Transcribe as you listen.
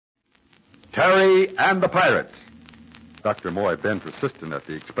Terry and the Pirates. Dr. Moy, Ben's assistant at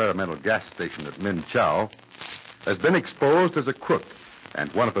the experimental gas station at Min Chow, has been exposed as a crook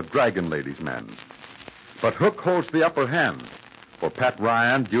and one of the Dragon Lady's men. But Hook holds the upper hand, for Pat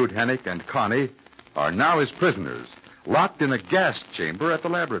Ryan, Jude Hennick, and Connie are now his prisoners, locked in a gas chamber at the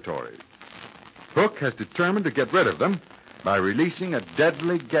laboratory. Hook has determined to get rid of them by releasing a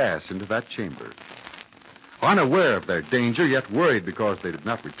deadly gas into that chamber. Unaware of their danger, yet worried because they did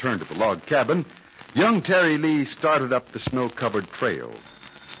not return to the log cabin, young Terry Lee started up the snow-covered trail.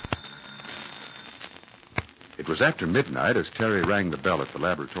 It was after midnight as Terry rang the bell at the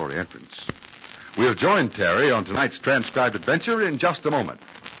laboratory entrance. We'll join Terry on tonight's transcribed adventure in just a moment.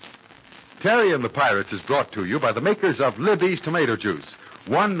 Terry and the Pirates is brought to you by the makers of Libby's Tomato Juice,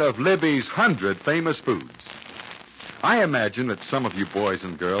 one of Libby's 100 famous foods. I imagine that some of you boys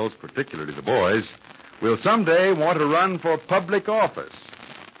and girls, particularly the boys, will someday want to run for public office.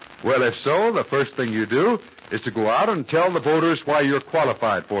 Well, if so, the first thing you do is to go out and tell the voters why you're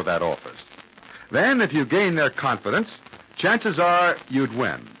qualified for that office. Then, if you gain their confidence, chances are you'd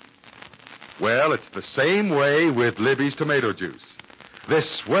win. Well, it's the same way with Libby's Tomato Juice. This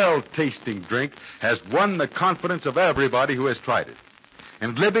swell-tasting drink has won the confidence of everybody who has tried it.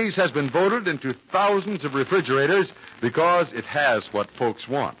 And Libby's has been voted into thousands of refrigerators because it has what folks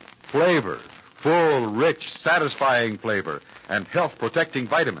want. Flavor. Full, rich, satisfying flavor and health-protecting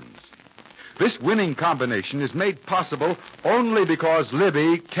vitamins. This winning combination is made possible only because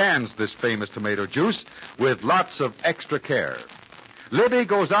Libby cans this famous tomato juice with lots of extra care. Libby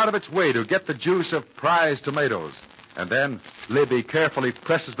goes out of its way to get the juice of prized tomatoes, and then Libby carefully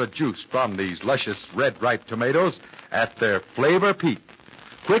presses the juice from these luscious red-ripe tomatoes at their flavor peak,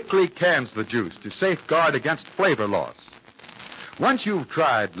 quickly cans the juice to safeguard against flavor loss. Once you've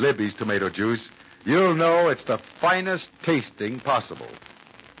tried Libby's tomato juice, you'll know it's the finest tasting possible.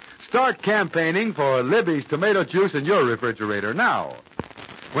 Start campaigning for Libby's tomato juice in your refrigerator now.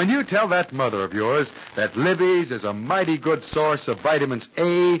 When you tell that mother of yours that Libby's is a mighty good source of vitamins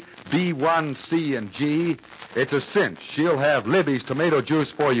A, B1, C, and G, it's a cinch she'll have Libby's tomato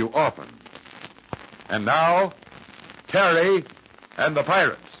juice for you often. And now, Terry and the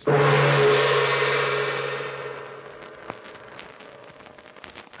Pirates.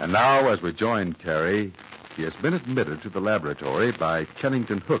 And now, as we join Terry, he has been admitted to the laboratory by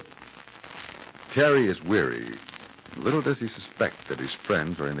Kennington Hook. Terry is weary. Little does he suspect that his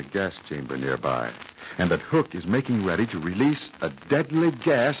friends are in a gas chamber nearby, and that Hook is making ready to release a deadly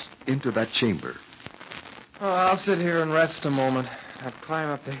gas into that chamber. Oh, I'll sit here and rest a moment. I've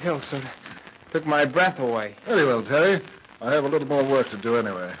climbed up the hill, so it took my breath away. Very well, Terry. I have a little more work to do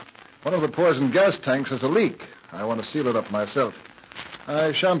anyway. One of the poison gas tanks has a leak. I want to seal it up myself.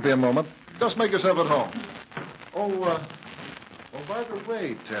 I shan't be a moment. Just make yourself at home. Oh, by the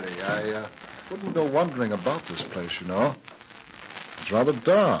way, Terry, I wouldn't go wandering about this place, you know. It's rather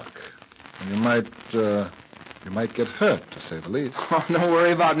dark. And you might get hurt, to say the least. Oh, don't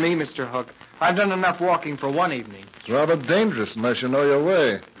worry about me, Mr. Hook. I've done enough walking for one evening. It's rather dangerous unless you know your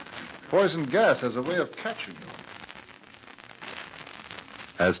way. Poison gas has a way of catching you.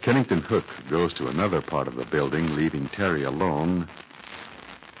 As Kennington Hook goes to another part of the building, leaving Terry alone,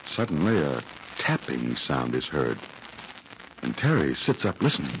 suddenly a tapping sound is heard. And Terry sits up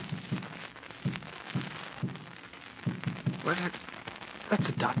listening. Well, that's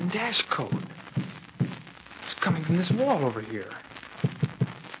a dot and dash code. It's coming from this wall over here.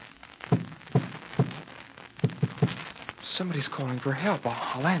 Somebody's calling for help.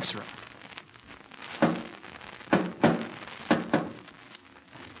 I'll answer him.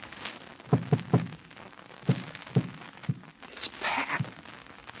 It's Pat.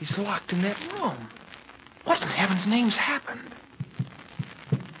 He's locked in that room. What in heaven's name's happened?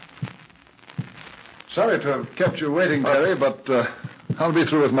 Sorry to have kept you waiting, Terry, but I'll be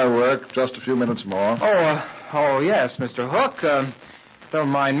through with my work. Just a few minutes more. Oh, yes, Mr. Hook. Don't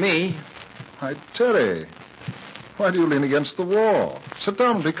mind me. Hi, Terry. Why do you lean against the wall? Sit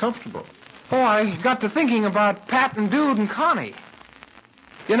down and be comfortable. Oh, I got to thinking about Pat and Dude and Connie.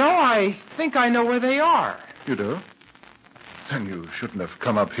 You know, I think I know where they are. You do? Then you shouldn't have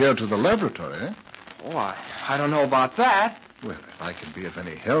come up here to the laboratory, eh? Oh, I don't know about that. Well, if I can be of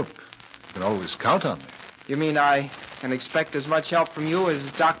any help, you can always count on me. You mean I can expect as much help from you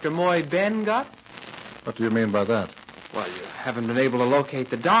as Dr. Moy Ben got? What do you mean by that? Well, you haven't been able to locate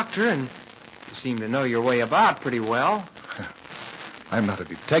the doctor, and you seem to know your way about pretty well. I'm not a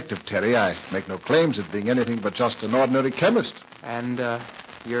detective, Terry. I make no claims of being anything but just an ordinary chemist. And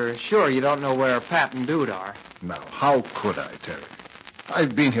you're sure you don't know where Pat and Dude are? Now, how could I, Terry?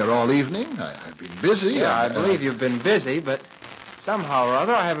 I've been here all evening. I've been busy. Yeah, I believe you've been busy, but Somehow or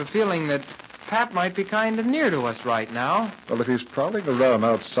other, I have a feeling that Pat might be kind of near to us right now. Well, if he's prowling around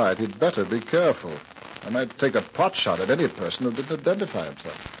outside, he'd better be careful. I might take a pot shot at any person who didn't identify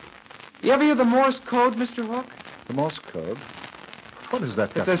himself. You ever hear the Morse code, Mr. Hook? The Morse code? What is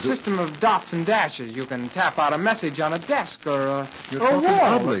that? It's a system of dots and dashes. You can tap out a message on a desk or You're a talking wall.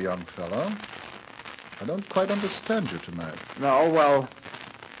 oddly, young fellow. I don't quite understand you tonight. No, well,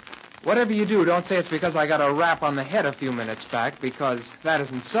 whatever you do, don't say it's because I got a rap on the head a few minutes back, because that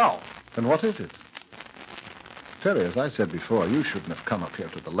isn't so. Then what is it? Terry, as I said before, you shouldn't have come up here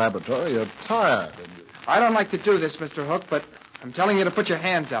to the laboratory. You're tired. I don't like to do this, Mr. Hook, but I'm telling you to put your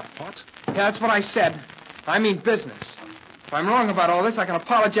hands up. What? Yeah, that's what I said. I mean business. If I'm wrong about all this, I can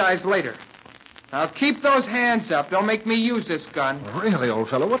apologize later. Now, keep those hands up. Don't make me use this gun. Really, old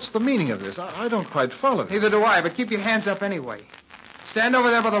fellow, what's the meaning of this? I don't quite follow you. Neither do I, but keep your hands up anyway. Stand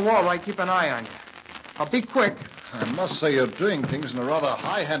over there by the wall while I keep an eye on you. I'll be quick. I must say you're doing things in a rather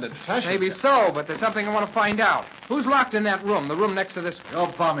high-handed fashion. Maybe so, but there's something I want to find out. Who's locked in that room, the room next to this one?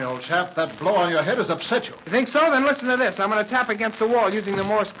 You're balmy, old chap. That blow on your head has upset you. You think so? Then listen to this. I'm going to tap against the wall using the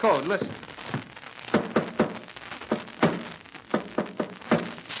Morse code. Listen.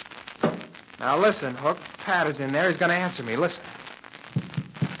 Now listen, Hook. Pat is in there. He's going to answer me. Listen.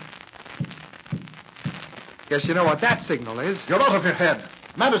 Guess you know what that signal is. You're out of your head.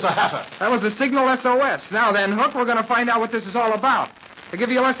 Man is a hatter. That was the signal SOS. Now then, Hook, we're going to find out what this is all about. I'll give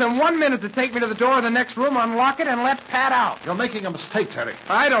you less than 1 minute to take me to the door of the next room, unlock it, and let Pat out. You're making a mistake, Terry.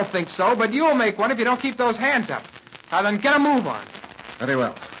 I don't think so, but you'll make one if you don't keep those hands up. Now then, get a move on. Very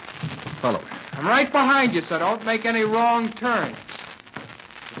well. Follow me. I'm right behind you, so don't make any wrong turns.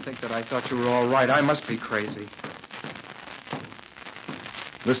 You think that I thought you were all right. I must be crazy.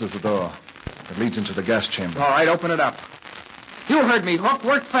 This is the door. It leads into the gas chamber. All right, open it up. You heard me, Hook.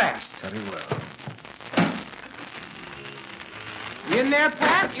 Work fast. Very well. You in there,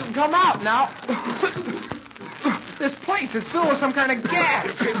 Pat? You can come out now. This place is filled with some kind of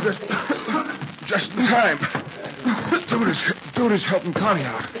gas. Just in time. Dude is helping Connie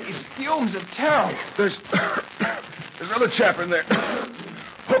out. These fumes are terrible. There's another chap in there.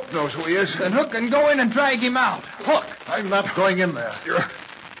 Hook knows who he is. Then Hook can go in and drag him out. Hook. I'm not going in there. You're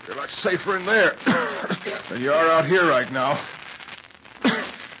a lot safer in there than you are out here right now.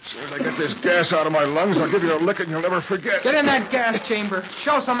 As soon as I get this gas out of my lungs, I'll give you a licking you'll never forget. Get in that gas chamber.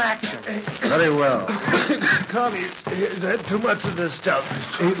 Show some action. Very well. Connie's had too much of this stuff.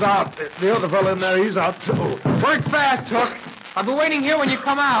 He's out. The other fellow in there, he's out, too. Work fast, Hook. I'll be waiting here when you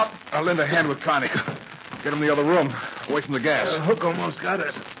come out. I'll lend a hand with Connie. Get him the other room, away from the gas. Hook almost got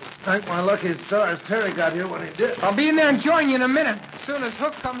us. Thank my lucky stars Terry got here when he did. I'll be in there and join you in a minute, as soon as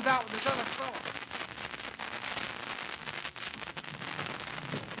Hook comes out with this other fellow.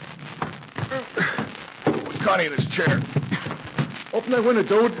 With Connie in his chair. Open that window,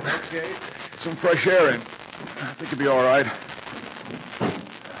 dude. Okay. Get some fresh air in. I think you'll be all right.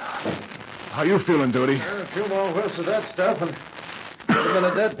 How you feeling, Duty? A few more whiffs of that stuff and put him in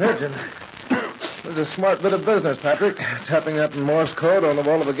a dead pigeon. It was a smart bit of business, Patrick. Tapping that Morse code on the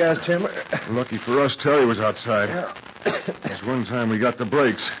wall of the gas chamber. Lucky for us, Terry was outside. Yeah. There's one time we got the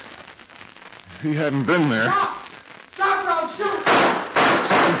brakes. If he hadn't been there... Stop! Stop or I'll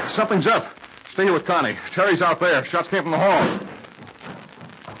shoot! Something's up. Stay here with Connie. Terry's out there. Shots came from the hall.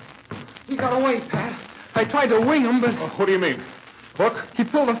 He got away, Pat. I tried to wing him, but... What do you mean? Hook? He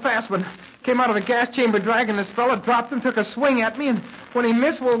pulled a fast one. Came out of the gas chamber dragging this fella, dropped him, took a swing at me, and when he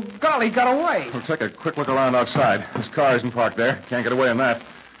missed, well, golly, got away. We'll take a quick look around outside. His car isn't parked there. Can't get away in that.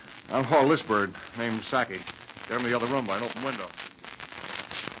 I'll haul this bird, named Saki. Get him to the other room by an open window.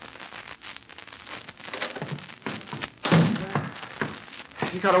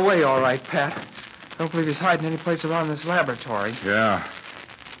 He got away all right, Pat. I don't believe he's hiding any place around this laboratory. Yeah.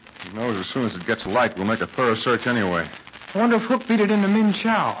 He knows as soon as it gets light, we'll make a thorough search anyway. I wonder if Hook beat it into Min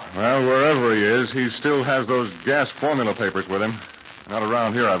Chow. Well, wherever he is, he still has those gas formula papers with him. Not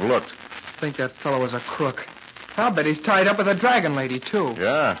around here, I've looked. I think that fellow was a crook. I'll bet he's tied up with a dragon lady, too.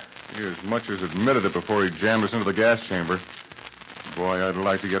 Yeah. He as much as admitted it before he jammed us into the gas chamber. Boy, I'd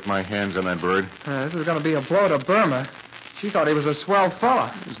like to get my hands on that bird. This is going to be a blow to Burma. She thought he was a swell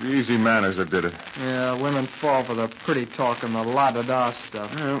fella. It was the easy manners that did it. Yeah, women fall for the pretty talk and the la-da-da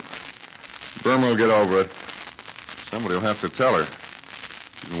stuff. Well, Burma will get over it. Somebody will have to tell her.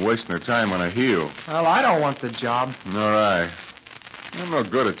 She's been wasting her time on a heel. Well, I don't want the job. Nor I. I'm no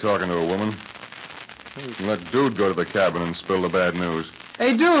good at talking to a woman. You can let Dude go to the cabin and spill the bad news.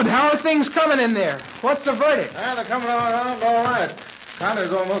 Hey, dude, how are things coming in there? What's the verdict? Well, they're coming around all right.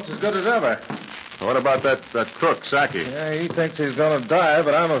 Connor's almost as good as ever. What about that crook, Saki? Yeah, he thinks he's going to die,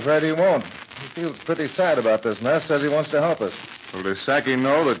 but I'm afraid he won't. He feels pretty sad about this mess. Says he wants to help us. Well, does Sackey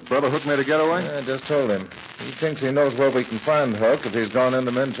know that Brother Hook made a getaway? I just told him. He thinks he knows where we can find Hook if he's gone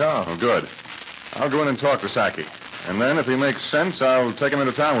into Min Chow. Oh, good. I'll go in and talk to Sackey. And then, if he makes sense, I'll take him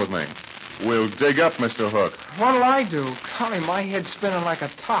into town with me. We'll dig up Mr. Hook. What'll I do? Golly, my head's spinning like a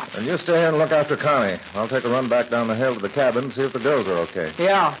top. And you stay here and look after Connie. I'll take a run back down the hill to the cabin and see if the girls are okay.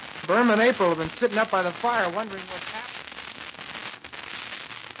 Yeah. Burma and April have been sitting up by the fire wondering what's happening.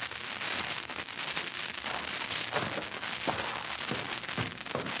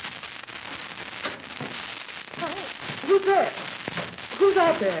 Who's there? Who's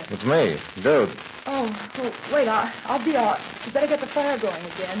out there? It's me, Dude. Oh, wait, I'll be out. You better get the fire going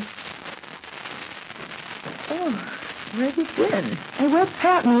again. Oh, where have you been? Hey, where's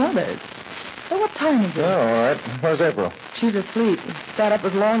Pat and the others? Hey, what time is it? Oh, all right. Where's April? She's asleep. Sat up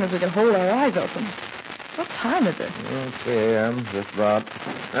as long as we can hold our eyes open. What time is it? 3 a.m., just about.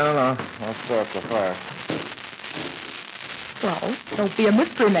 No. I'll start the fire. Well, don't be a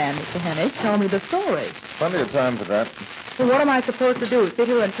mystery man, Mr. Hennig. Tell me the story. Plenty of time for that. Well, what am I supposed to do? Sit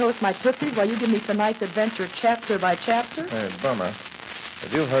here and toast my tootsies while you give me tonight's adventure chapter by chapter? Hey, Burma,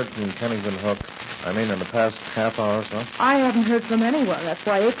 have you heard from Kennington Hook? I mean, in the past half hour or so? I haven't heard from anyone. That's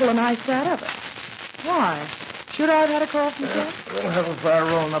why April and I sat up it. Why? Should I have had a call from Ken? We'll have a fire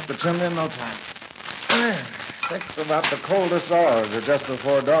rolling up the chimney in no time. Think about the coldest hours are just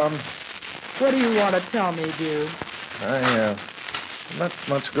before dawn. What do you want to tell me, Dude? I'm not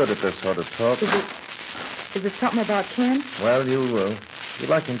much good at this sort of talk. Is it something about Ken? Well, you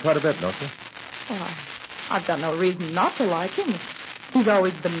like him quite a bit, don't you? Well, I've got no reason not to like him. He's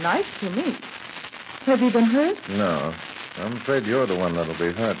always been nice to me. Has he been hurt? No. I'm afraid you're the one that'll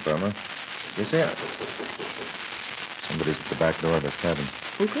be hurt, Burma. You see, somebody's at the back door of this cabin.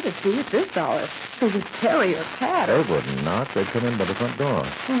 Who could it be at this hour? Is it Terry or Pat? They wouldn't knock. They'd come in by the front door.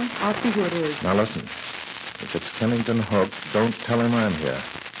 Well, I'll see who it is. Now, listen. If it's Kennington Hook, don't tell him I'm here.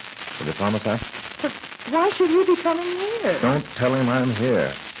 Will you promise that? But why should he be coming here? Don't tell him I'm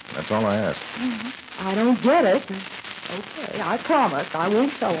here. That's all I ask. I don't get it. Okay, I promise. I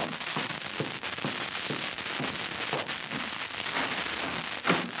won't tell him.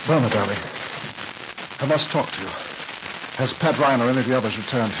 Burma, darling. I must talk to you. Has Pat Ryan or any of the others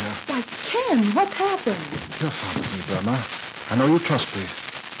returned here? Why, Ken, what's happened? You're fond of me, Burma. I know you trust me.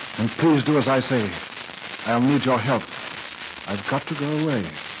 And please do as I say. I'll need your help. I've got to go away.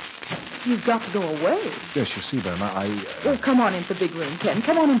 You've got to go away? Yes, you see, Burma, Oh, come on into the big room, Ken.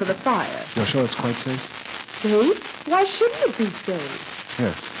 Come on into the fire. You're sure it's quite safe? Safe? Why shouldn't it be safe?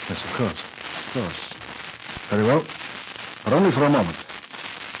 Yes, of course. Of course. Very well. But only for a moment.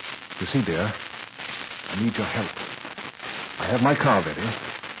 You see, dear, I need your help. I have my car ready,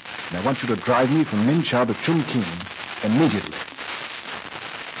 and I want you to drive me from Min Chow to Chun King immediately.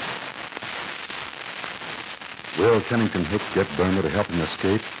 Will Kennington Hook get Burma to help him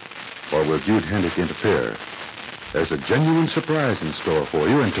escape, or will Jude Hennick interfere? There's a genuine surprise in store for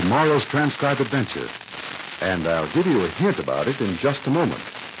you in tomorrow's transcribed adventure, and I'll give you a hint about it in just a moment.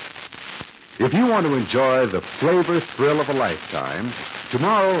 If you want to enjoy the flavor thrill of a lifetime,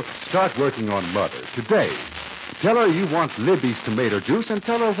 tomorrow start working on Mother. Today, tell her you want Libby's tomato juice and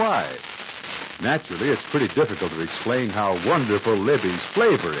tell her why. Naturally, it's pretty difficult to explain how wonderful Libby's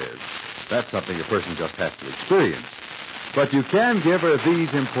flavor is. That's something a person just has to experience. But you can give her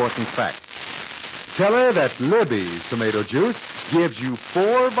these important facts. Tell her that Libby's tomato juice gives you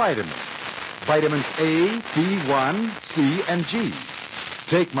 4 vitamins. Vitamins A, B1, C, and G.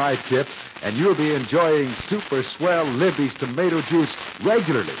 Take my tip, and you'll be enjoying super swell Libby's tomato juice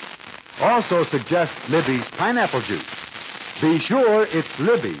regularly. Also suggest Libby's pineapple juice. Be sure it's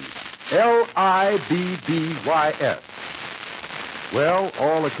Libby's. Libbys. Well,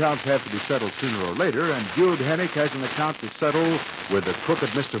 all accounts have to be settled sooner or later, and Jude Hennick has an account to settle with the crooked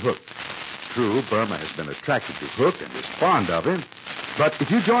Mr. Hook. True, Burma has been attracted to Hook and is fond of him. But if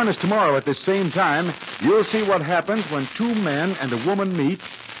you join us tomorrow at this same time, you'll see what happens when 2 men and a woman meet,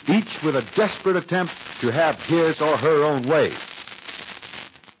 each with a desperate attempt to have his or her own way.